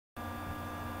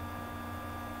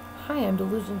Hi, I'm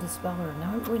DelusionDispeller.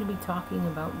 Now I'm going to be talking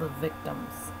about the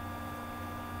victims.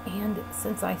 And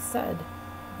since I said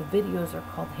the videos are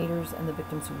called Haters and the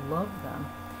Victims Who Love Them,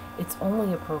 it's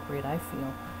only appropriate, I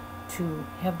feel, to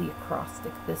have the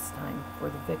acrostic this time for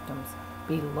the victims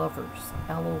be lovers,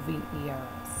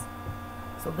 L-O-V-E-R-S.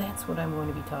 So that's what I'm going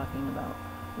to be talking about.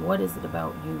 What is it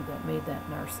about you that made that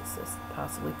narcissist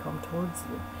possibly come towards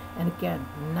you? And again,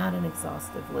 not an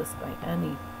exhaustive list by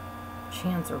any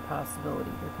chance or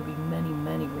possibility. There could be many,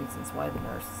 many reasons why the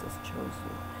narcissist chose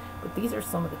you. But these are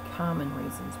some of the common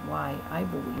reasons why I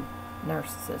believe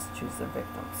narcissists choose their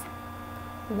victims.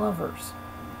 Lovers.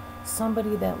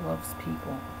 Somebody that loves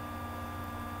people.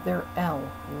 They're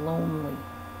L, lonely,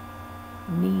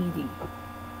 needy.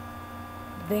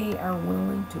 They are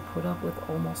willing to put up with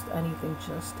almost anything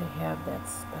just to have that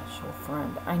special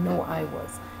friend. I know I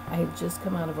was. I had just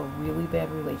come out of a really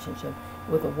bad relationship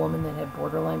with a woman that had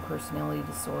borderline personality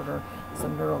disorder,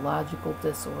 some neurological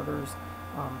disorders.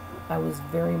 I was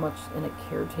very much in a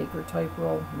caretaker type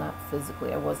role, not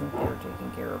physically. I wasn't there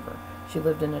taking care of her. She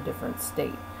lived in a different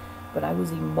state. But I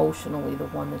was emotionally the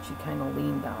one that she kind of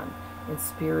leaned on. And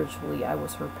spiritually, I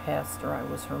was her pastor. I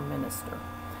was her minister.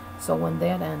 So when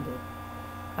that ended,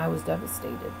 I was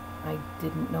devastated. I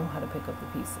didn't know how to pick up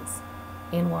the pieces.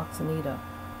 In walks Anita,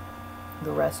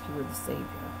 the rescuer, the savior.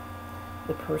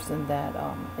 The person that,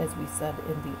 as we said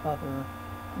in the other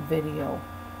video,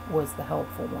 was the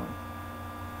helpful one.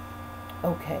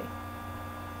 Okay.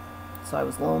 So I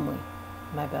was lonely.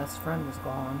 My best friend was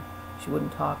gone. She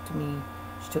wouldn't talk to me.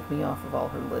 She took me off of all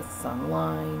her lists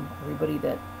online. Everybody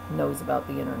that knows about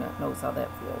the internet knows how that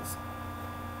feels.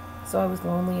 So I was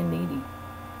lonely and needy.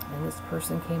 And this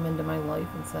person came into my life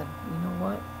and said, you know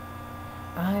what?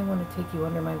 I want to take you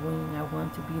under my wing. I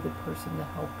want to be the person to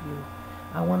help you.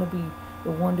 I want to be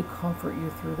the one to comfort you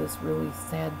through this really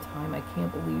sad time. I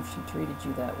can't believe she treated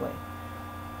you that way.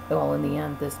 Well, in the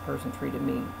end, this person treated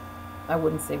me, I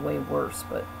wouldn't say way worse,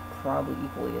 but probably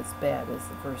equally as bad as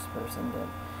the first person did.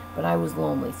 But I was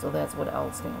lonely, so that's what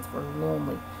L stands for,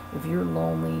 lonely. If you're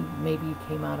lonely, maybe you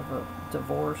came out of a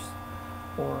divorce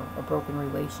or a broken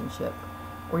relationship,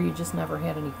 or you just never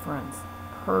had any friends.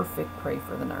 Perfect prey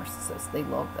for the narcissist. They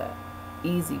love that.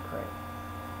 Easy prey.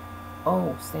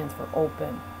 O stands for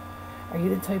open. Are you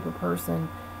the type of person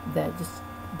that just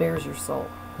bears your soul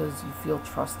because you feel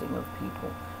trusting of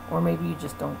people? Or maybe you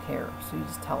just don't care, so you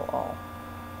just tell all.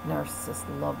 Narcissists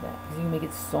love that because you make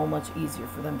it so much easier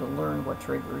for them to learn what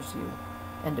triggers you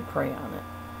and to prey on it.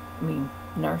 I mean,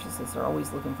 narcissists are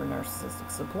always looking for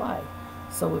narcissistic supply.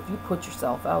 So if you put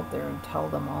yourself out there and tell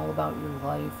them all about your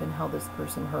life and how this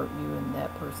person hurt you and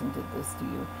that person did this to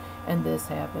you and this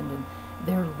happened, and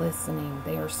they're listening,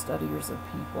 they are studiers of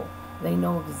people. They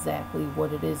know exactly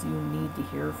what it is you need to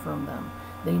hear from them.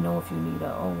 They know if you need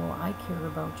a, oh, well, I care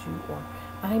about you, or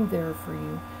I'm there for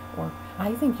you, or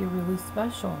I think you're really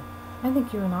special. I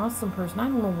think you're an awesome person. I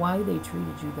don't know why they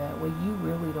treated you that way. You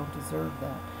really don't deserve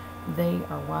that. They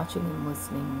are watching and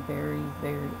listening very,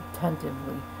 very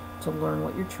attentively to learn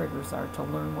what your triggers are, to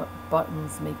learn what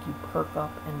buttons make you perk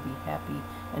up and be happy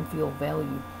and feel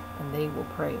valued, and they will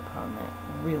prey upon that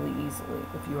really easily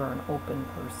if you are an open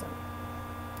person.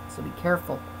 So be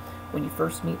careful when you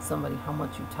first meet somebody how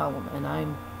much you tell them, and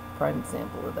I'm a prime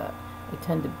example of that. I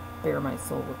tend to bare my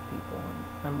soul with people,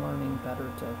 and I'm learning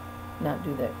better to not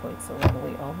do that quite so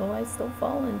readily, although I still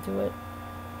fall into it.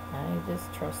 I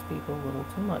just trust people a little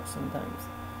too much sometimes.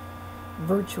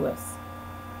 Virtuous.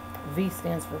 V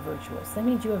stands for virtuous. That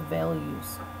means you have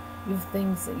values. You have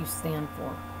things that you stand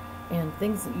for and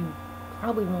things that you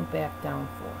probably won't back down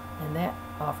for. And that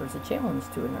offers a challenge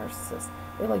to a narcissist.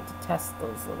 They like to test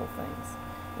those little things.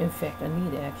 In fact,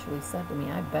 Anita actually said to me,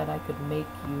 I bet I could make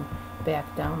you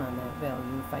back down on that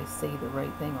value if I say the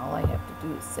right thing. All I have to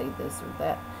do is say this or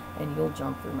that, and you'll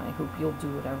jump through my hoop. You'll do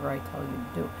whatever I tell you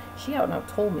to do. She out and out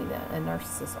told me that, and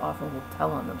narcissists often will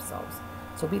tell on themselves.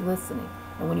 So be listening.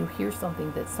 And when you hear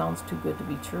something that sounds too good to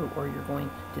be true, or you're going,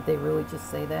 did they really just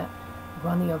say that?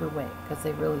 Run the other way, because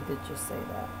they really did just say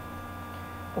that.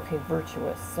 Okay,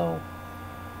 virtuous. So,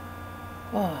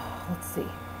 let's see.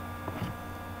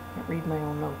 Can't read my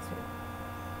own notes here.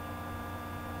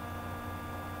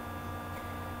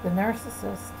 The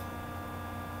narcissist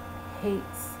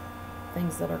hates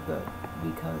things that are good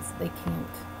because they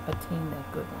can't attain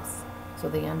that goodness. So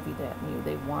they envy that in you.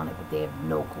 They want it, but they have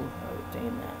no clue how to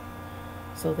obtain that.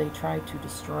 So they try to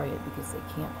destroy it because they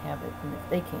can't have it. And if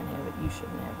they can't have it, you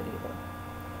shouldn't have it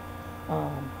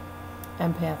either.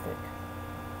 Empathic.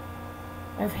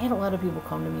 I've had a lot of people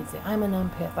come to me and say, I'm an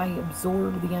empath. I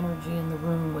absorb the energy in the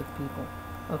room with people.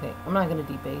 Okay, I'm not going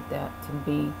to debate that. To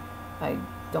me, I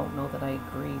don't know that I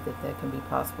agree that that can be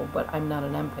possible, but I'm not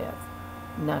an empath.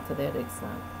 Not to that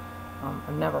extent.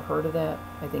 I've never heard of that.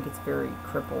 I think it's very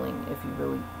crippling if you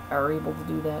really are able to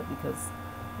do that, because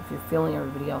if you're feeling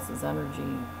everybody else's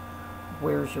energy,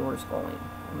 where's yours going?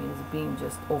 I mean, is it being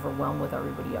just overwhelmed with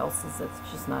everybody else's? That's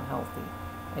just not healthy.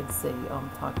 I'd say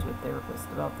talk to a therapist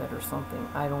about that or something.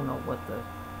 I don't know what the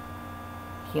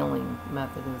healing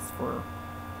method is for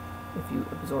if you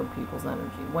absorb people's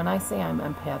energy. When I say I'm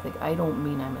empathic, I don't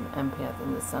mean I'm an empath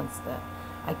in the sense that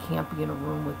I can't be in a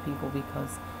room with people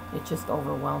because it just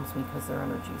overwhelms me because their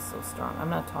energy is so strong. I'm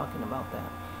not talking about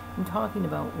that. I'm talking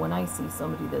about when I see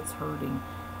somebody that's hurting,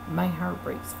 my heart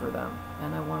breaks for them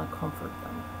and I want to comfort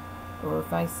them. Or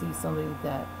if I see somebody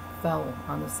that fell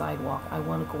on the sidewalk, I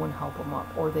want to go and help them up.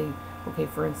 Or okay,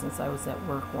 for instance, I was at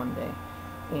work one day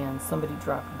and somebody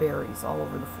dropped berries all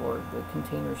over the floor. The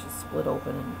containers just split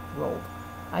open and rolled.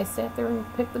 I sat there and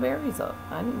picked the berries up.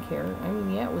 I didn't care. I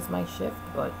mean, yeah, it was my shift,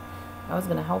 but I was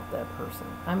going to help that person.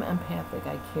 I'm empathic.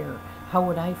 I care. How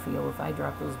would I feel if I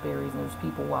dropped those berries and there's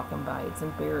people walking by? It's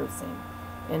embarrassing.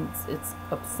 And it's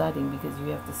upsetting because you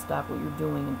have to stop what you're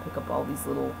doing and pick up all these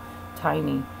little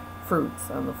tiny fruits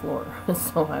on the floor.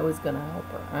 So I was going to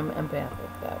help her. I'm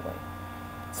empathic that way.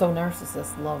 So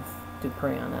narcissists love to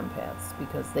prey on empaths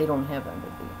because they don't have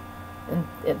empathy. And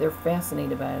they're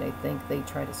fascinated by it. I think they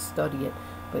try to study it,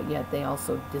 but yet they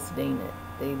also disdain it.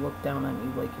 They look down on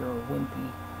you like you're a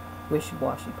wimpy,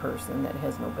 wishy-washy person that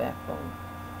has no backbone.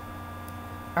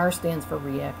 R stands for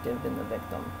reactive in the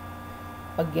victim.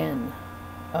 Again,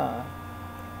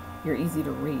 you're easy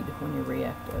to read when you're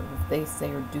reactive. If they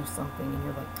say or do something and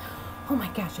you're like, oh my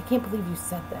gosh, I can't believe you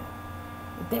said that.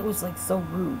 That was like so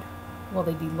rude. Well,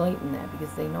 they delight in that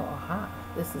because they know, aha,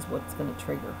 this is what's going to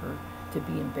trigger her to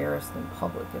be embarrassed in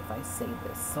public if I say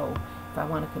this. So if I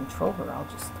want to control her, I'll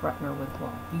just threaten her with,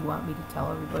 well, do you want me to tell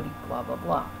everybody, blah, blah,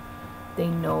 blah. They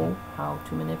know how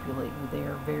to manipulate you. They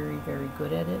are very, very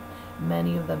good at it.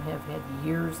 Many of them have had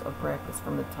years of practice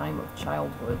from the time of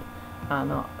childhood on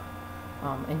up.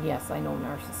 And yes, I know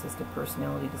narcissistic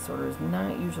personality disorder is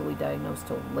not usually diagnosed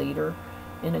till later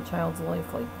in a child's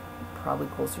life, like probably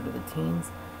closer to the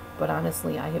teens. But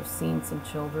honestly, I have seen some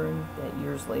children that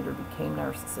years later became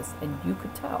narcissists, and you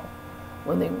could tell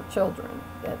when they were children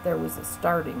that there was a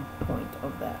starting point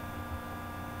of that.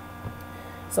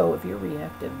 So if you're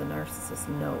reactive, the narcissist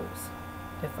knows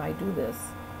if I do this,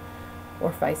 or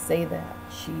if I say that,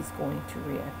 she's going to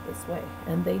react this way.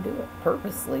 And they do it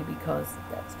purposely because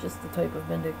that's just the type of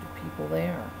vindictive people they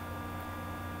are.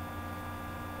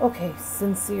 Okay,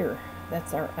 sincere.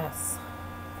 That's our S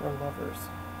for lovers.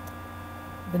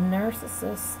 The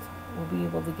narcissist will be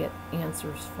able to get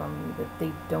answers from you that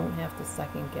they don't have to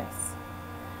second guess.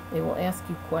 They will ask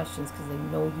you questions because they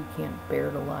know you can't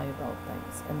bear to lie about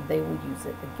things, and they will use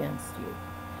it against you.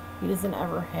 He doesn't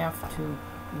ever have to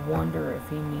wonder if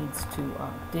he needs to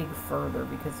dig further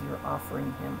because you're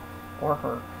offering him or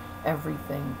her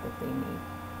everything that they need.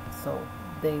 So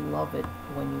they love it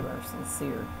when you are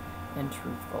sincere and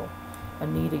truthful.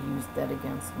 Anita used that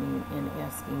against me in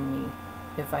asking me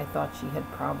if I thought she had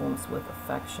problems with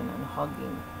affection and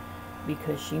hugging,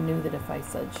 because she knew that if I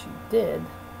said she did,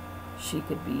 she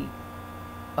could be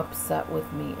upset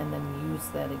with me and then use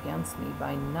that against me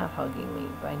by not hugging me,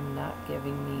 by not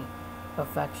giving me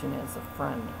affection as a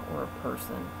friend or a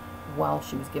person, while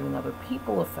she was giving other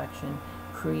people affection,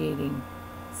 creating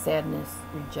sadness,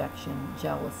 rejection,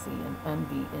 jealousy, and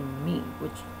envy in me,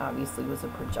 which obviously was a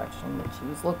projection that she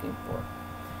was looking for.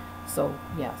 So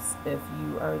yes, if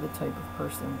you are the type of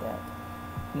person that,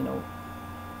 you know,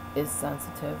 is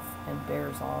sensitive and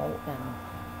bears all and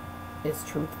is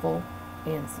truthful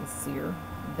and sincere,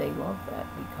 they love that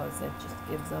because it just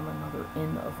gives them another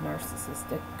in of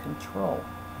narcissistic control.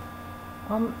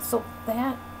 So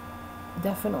that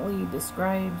definitely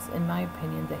describes, in my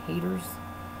opinion, the haters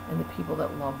and the people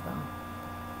that love them.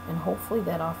 And hopefully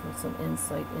that offers some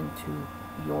insight into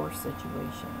your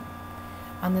situation.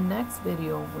 On the next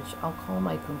video, which I'll call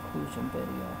my conclusion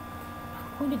video,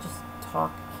 I'm going to just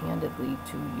talk candidly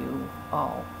to you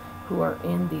all who are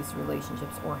in these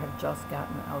relationships or have just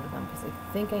gotten out of them, because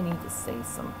I think I need to say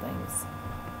some things,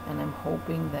 and I'm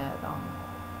hoping that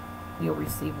you'll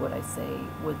receive what I say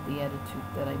with the attitude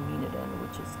that I mean it in,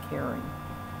 which is caring.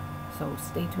 So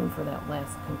stay tuned for that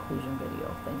last conclusion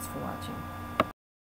video. Thanks for watching.